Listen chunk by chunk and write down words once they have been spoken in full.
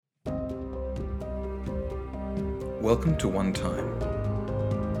Welcome to One Time.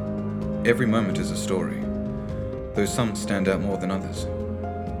 Every moment is a story, though some stand out more than others.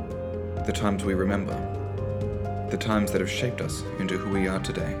 The times we remember, the times that have shaped us into who we are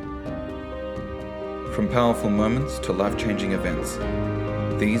today. From powerful moments to life-changing events,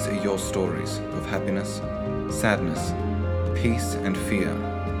 these are your stories of happiness, sadness, peace and fear.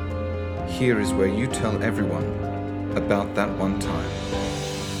 Here is where you tell everyone about that one time.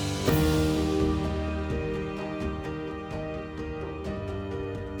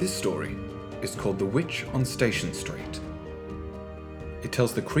 This story is called The Witch on Station Street. It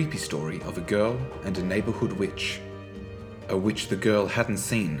tells the creepy story of a girl and a neighborhood witch, a witch the girl hadn't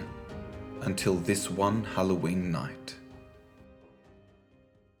seen until this one Halloween night.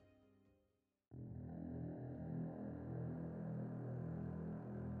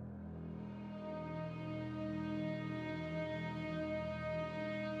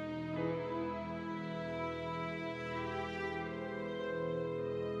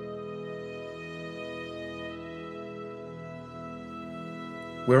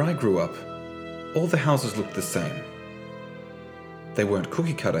 Where I grew up, all the houses looked the same. They weren't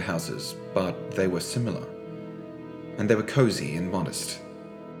cookie-cutter houses, but they were similar, and they were cozy and modest.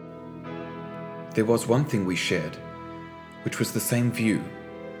 There was one thing we shared, which was the same view.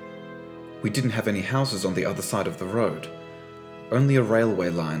 We didn't have any houses on the other side of the road, only a railway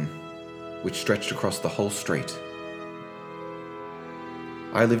line, which stretched across the whole street.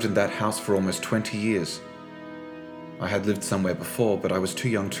 I lived in that house for almost 20 years. I had lived somewhere before, but I was too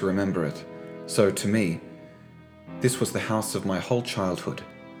young to remember it. So to me, this was the house of my whole childhood.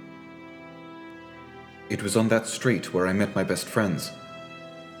 It was on that street where I met my best friends.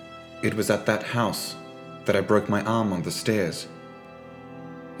 It was at that house that I broke my arm on the stairs.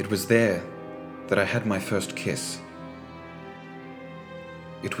 It was there that I had my first kiss.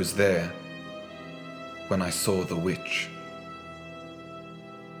 It was there when I saw the witch.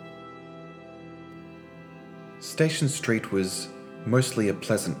 Station Street was mostly a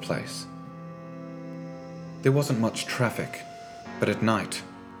pleasant place. There wasn't much traffic, but at night,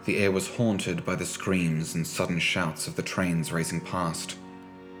 the air was haunted by the screams and sudden shouts of the trains racing past.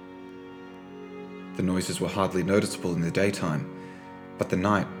 The noises were hardly noticeable in the daytime, but the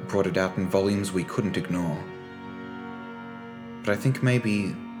night brought it out in volumes we couldn't ignore. But I think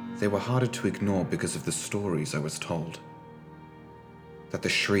maybe they were harder to ignore because of the stories I was told. That the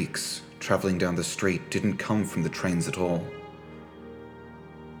shrieks traveling down the street didn't come from the trains at all.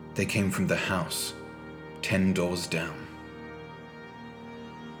 They came from the house, 10 doors down.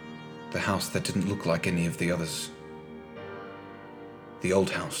 The house that didn't look like any of the others. The old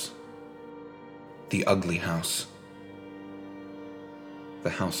house. The ugly house.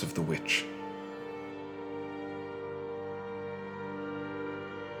 The house of the witch.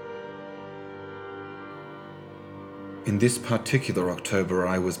 In this particular October,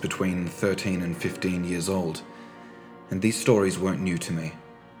 I was between 13 and 15 years old, and these stories weren't new to me.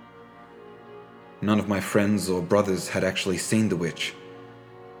 None of my friends or brothers had actually seen the witch,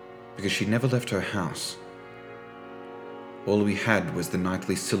 because she never left her house. All we had was the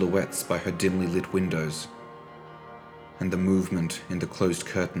nightly silhouettes by her dimly lit windows, and the movement in the closed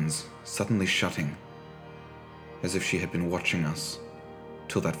curtains suddenly shutting, as if she had been watching us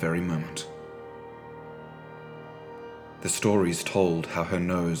till that very moment. The stories told how her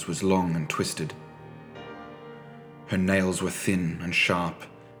nose was long and twisted. Her nails were thin and sharp,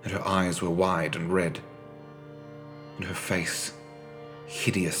 and her eyes were wide and red. And her face,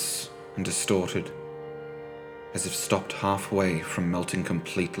 hideous and distorted, as if stopped halfway from melting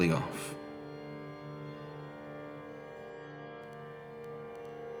completely off.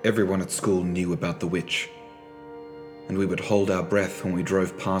 Everyone at school knew about the witch, and we would hold our breath when we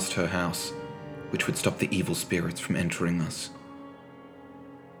drove past her house, which would stop the evil spirits from entering us.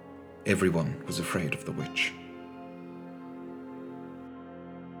 Everyone was afraid of the witch.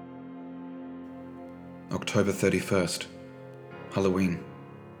 October 31st, Halloween.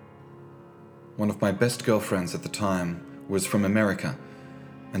 One of my best girlfriends at the time was from America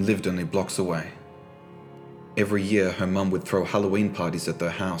and lived only blocks away. Every year her mum would throw Halloween parties at their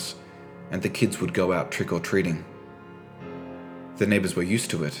house, and the kids would go out trick-or-treating. The neighbors were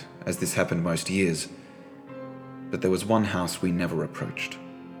used to it, as this happened most years, but there was one house we never approached.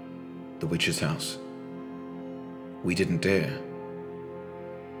 The witch's house. We didn't dare.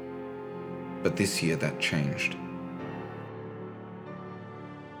 But this year that changed.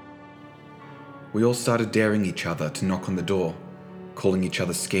 We all started daring each other to knock on the door, calling each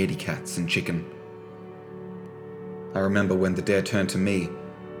other scaredy cats and chicken. I remember when the dare turned to me,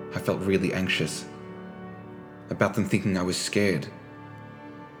 I felt really anxious. About them thinking I was scared.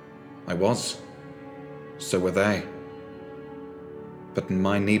 I was. So were they. But in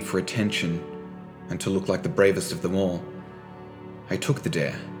my need for attention and to look like the bravest of them all, I took the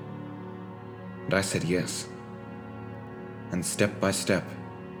dare. And I said yes. And step by step,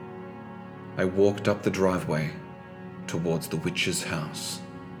 I walked up the driveway towards the witch's house.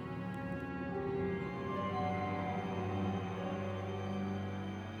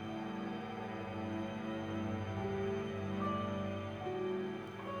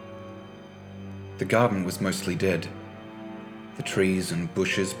 The garden was mostly dead. The trees and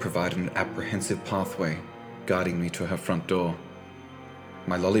bushes provided an apprehensive pathway, guiding me to her front door.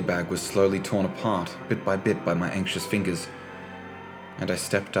 My lolly bag was slowly torn apart, bit by my anxious fingers, and I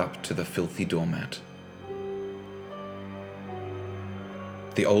stepped up to the filthy doormat.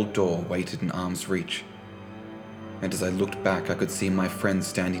 The old door waited in arm's reach, and as I looked back, I could see my friends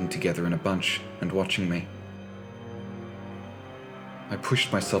standing together in a bunch and watching me. I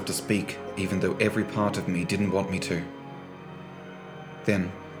pushed myself to speak, even though every part of me didn't want me to.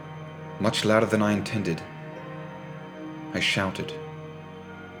 Then, much louder than I intended, I shouted,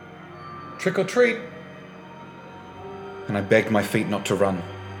 "Trick or treat!" And I begged my feet not to run.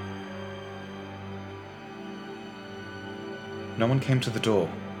 No one came to the door,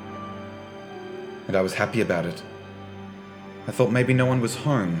 and I was happy about it. I thought maybe no one was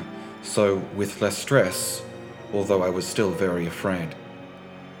home, so with less stress, although I was still very afraid,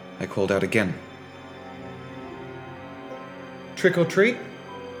 I called out again, "Trick or treat?"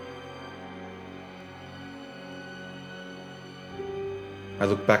 I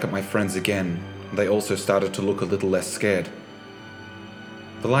looked back at my friends again. They also started to look a little less scared.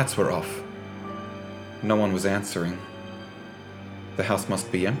 The lights were off. No one was answering. The house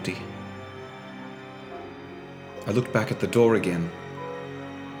must be empty. I looked back at the door again,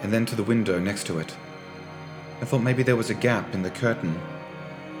 and then to the window next to it. I thought maybe there was a gap in the curtain,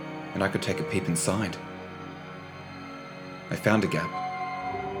 and I could take a peep inside. I found a gap,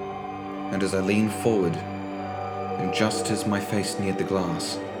 and as I leaned forward, and just as my face neared the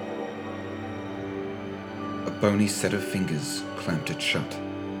glass, a bony set of fingers clamped it shut.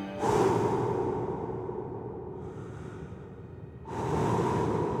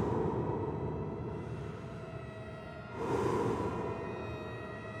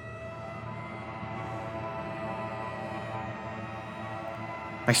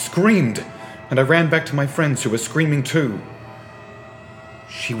 I screamed, and I ran back to my friends who were screaming too.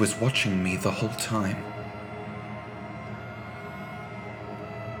 She was watching me the whole time.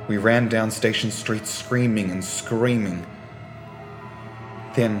 We ran down Station Street screaming and screaming.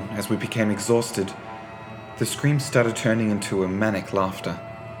 Then, as we became exhausted, the screams started turning into a manic laughter.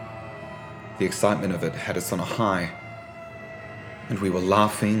 The excitement of it had us on a high, and we were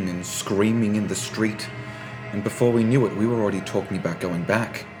laughing and screaming in the street, and before we knew it, we were already talking about going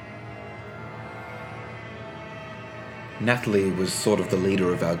back. Natalie was sort of the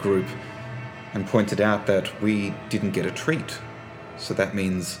leader of our group and pointed out that we didn't get a treat. So that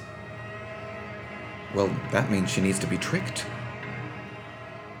means she needs to be tricked.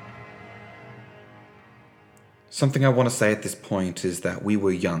 Something I want to say at this point is that we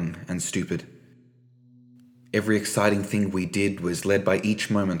were young and stupid. Every exciting thing we did was led by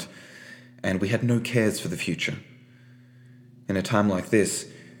each moment, and we had no cares for the future. In a time like this,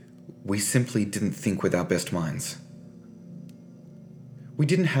 we simply didn't think with our best minds. We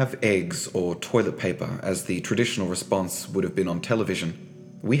didn't have eggs or toilet paper, as the traditional response would have been on television.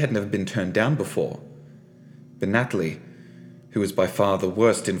 We had never been turned down before. But Natalie, who was by far the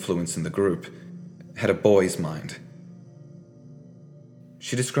worst influence in the group, had a boy's mind.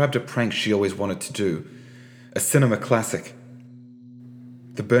 She described a prank she always wanted to do, a cinema classic,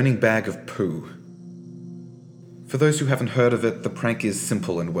 the burning bag of poo. For those who haven't heard of it, the prank is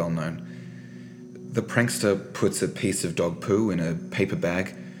simple and well known. The prankster puts a piece of dog poo in a paper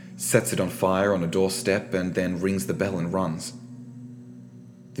bag, sets it on fire on a doorstep, and then rings the bell and runs.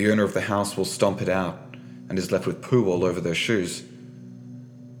 The owner of the house will stomp it out and is left with poo all over their shoes.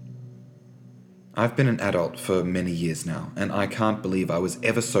 I've been an adult for many years now, and I can't believe I was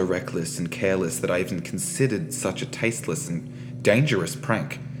ever so reckless and careless that I even considered such a tasteless and dangerous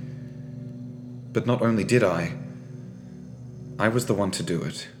prank. But not only did I was the one to do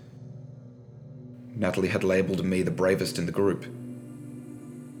it. Natalie had labelled me the bravest in the group.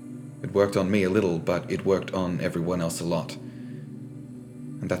 It worked on me a little, but it worked on everyone else a lot.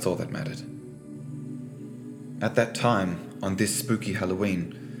 And that's all that mattered. At that time, on this spooky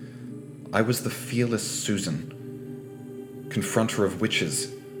Halloween, I was the fearless Susan, confronter of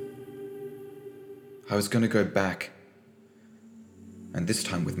witches. I was going to go back, and this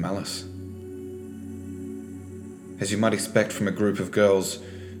time with malice. As you might expect from a group of girls,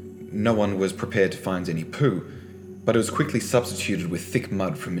 No one was prepared to find any poo, but it was quickly substituted with thick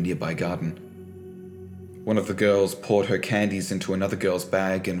mud from a nearby garden. One of the girls poured her candies into another girl's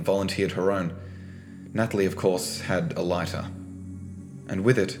bag and volunteered her own. Natalie, of course, had a lighter. And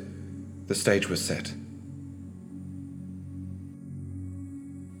with it, the stage was set.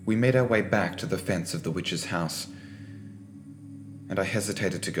 We made our way back to the fence of the witch's house, and I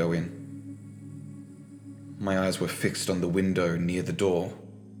hesitated to go in. My eyes were fixed on the window near the door,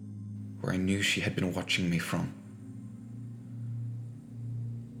 where I knew she had been watching me from.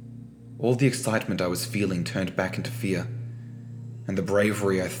 All the excitement I was feeling turned back into fear, and the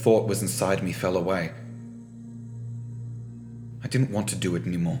bravery I thought was inside me fell away. I didn't want to do it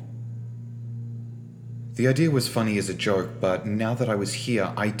anymore. The idea was funny as a joke, but now that I was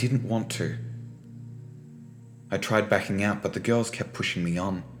here, I didn't want to. I tried backing out, but the girls kept pushing me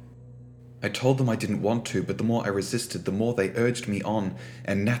on. I told them I didn't want to, but the more I resisted, the more they urged me on,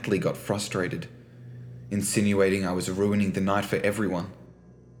 and Natalie got frustrated, insinuating I was ruining the night for everyone.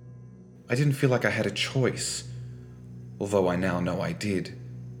 I didn't feel like I had a choice, although I now know I did.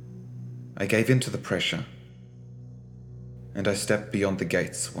 I gave in to the pressure, and I stepped beyond the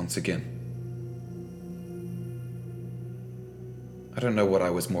gates once again. I don't know what I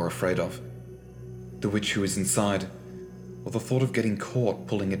was more afraid of, the witch who was inside, or the thought of getting caught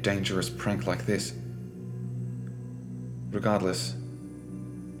pulling a dangerous prank like this. Regardless,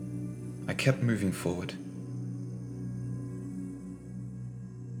 I kept moving forward.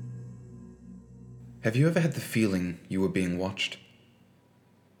 Have you ever had the feeling you were being watched?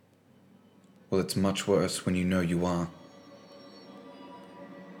 Well, it's much worse when you know you are,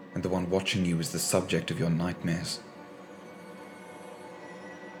 and the one watching you is the subject of your nightmares.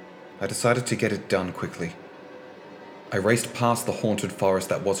 I decided to get it done quickly. I raced past the haunted forest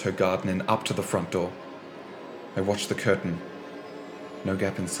that was her garden and up to the front door. I watched the curtain. No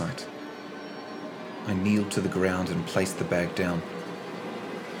gap in sight. I kneeled to the ground and placed the bag down.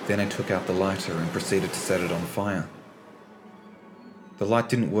 Then I took out the lighter and proceeded to set it on fire. The light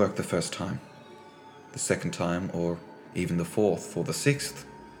didn't work the first time, the second time, or even the fourth or the sixth.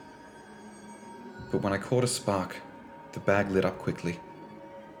 But when I caught a spark, the bag lit up quickly.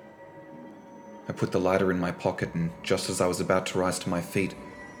 I put the lighter in my pocket, and just as I was about to rise to my feet,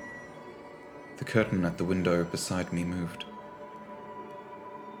 the curtain at the window beside me moved.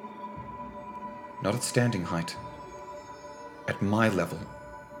 Not at standing height, at my level.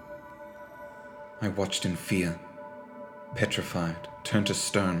 I watched in fear, petrified, turned to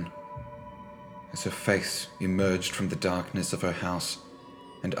stone, as her face emerged from the darkness of her house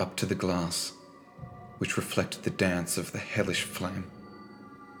and up to the glass, which reflected the dance of the hellish flame.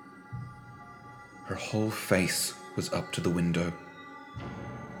 Her whole face was up to the window,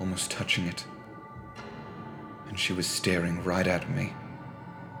 almost touching it, and she was staring right at me,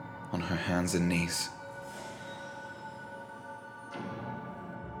 on her hands and knees.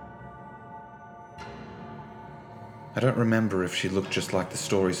 I don't remember if she looked just like the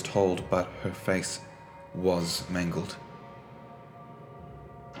stories told, but her face was mangled.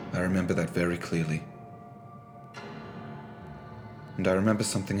 I remember that very clearly. And I remember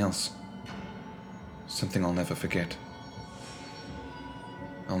something else. Something I'll never forget.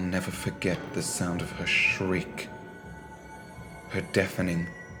 I'll never forget the sound of her shriek. Her deafening,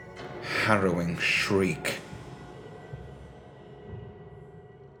 harrowing shriek.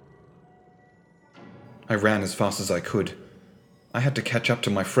 I ran as fast as I could. I had to catch up to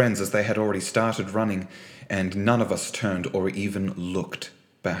my friends as they had already started running, and none of us turned or even looked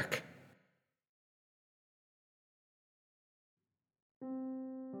back.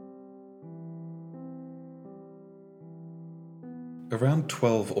 Around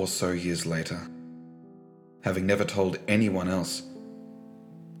 12 or so years later, having never told anyone else,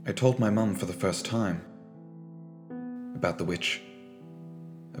 I told my mum for the first time about the witch,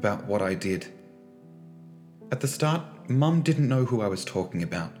 about what I did. At the start, Mum didn't know who I was talking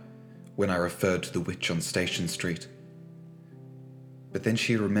about when I referred to the witch on Station Street. But then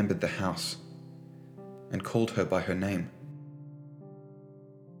she remembered the house and called her by her name.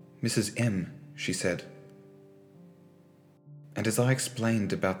 Mrs. M, she said. And as I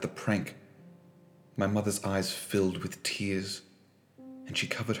explained about the prank, my mother's eyes filled with tears, and she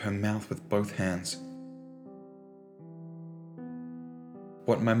covered her mouth with both hands.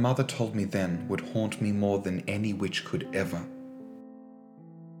 What my mother told me then would haunt me more than any witch could ever.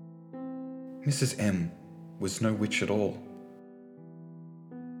 Mrs. M was no witch at all.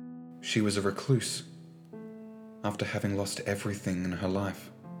 She was a recluse after having lost everything in her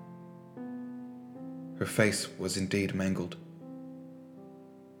life. Her face was indeed mangled.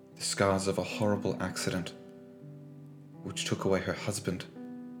 The scars of a horrible accident which took away her husband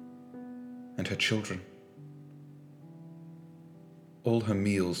and her children. All her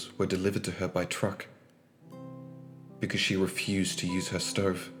meals were delivered to her by truck because she refused to use her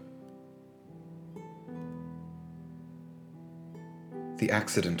stove. The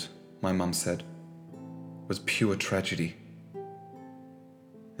accident, my mum said, was pure tragedy,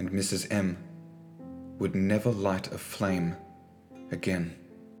 and Mrs. M would never light a flame again.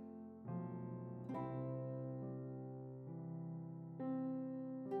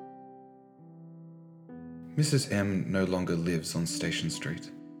 Mrs. M no longer lives on Station Street.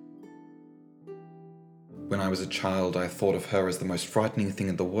 When I was a child, I thought of her as the most frightening thing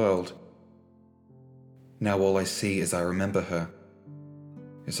in the world. Now all I see as I remember her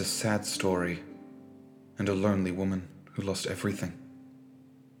is a sad story and a lonely woman who lost everything.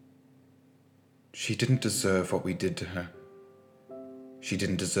 She didn't deserve what we did to her. She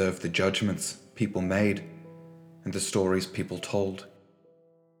didn't deserve the judgments people made and the stories people told.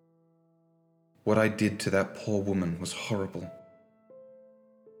 What I did to that poor woman was horrible,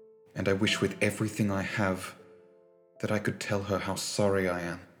 and I wish with everything I have that I could tell her how sorry I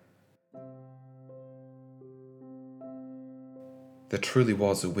am. There truly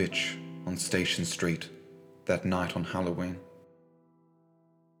was a witch on Station Street that night on Halloween.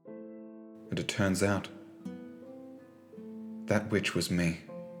 And it turns out, that witch was me.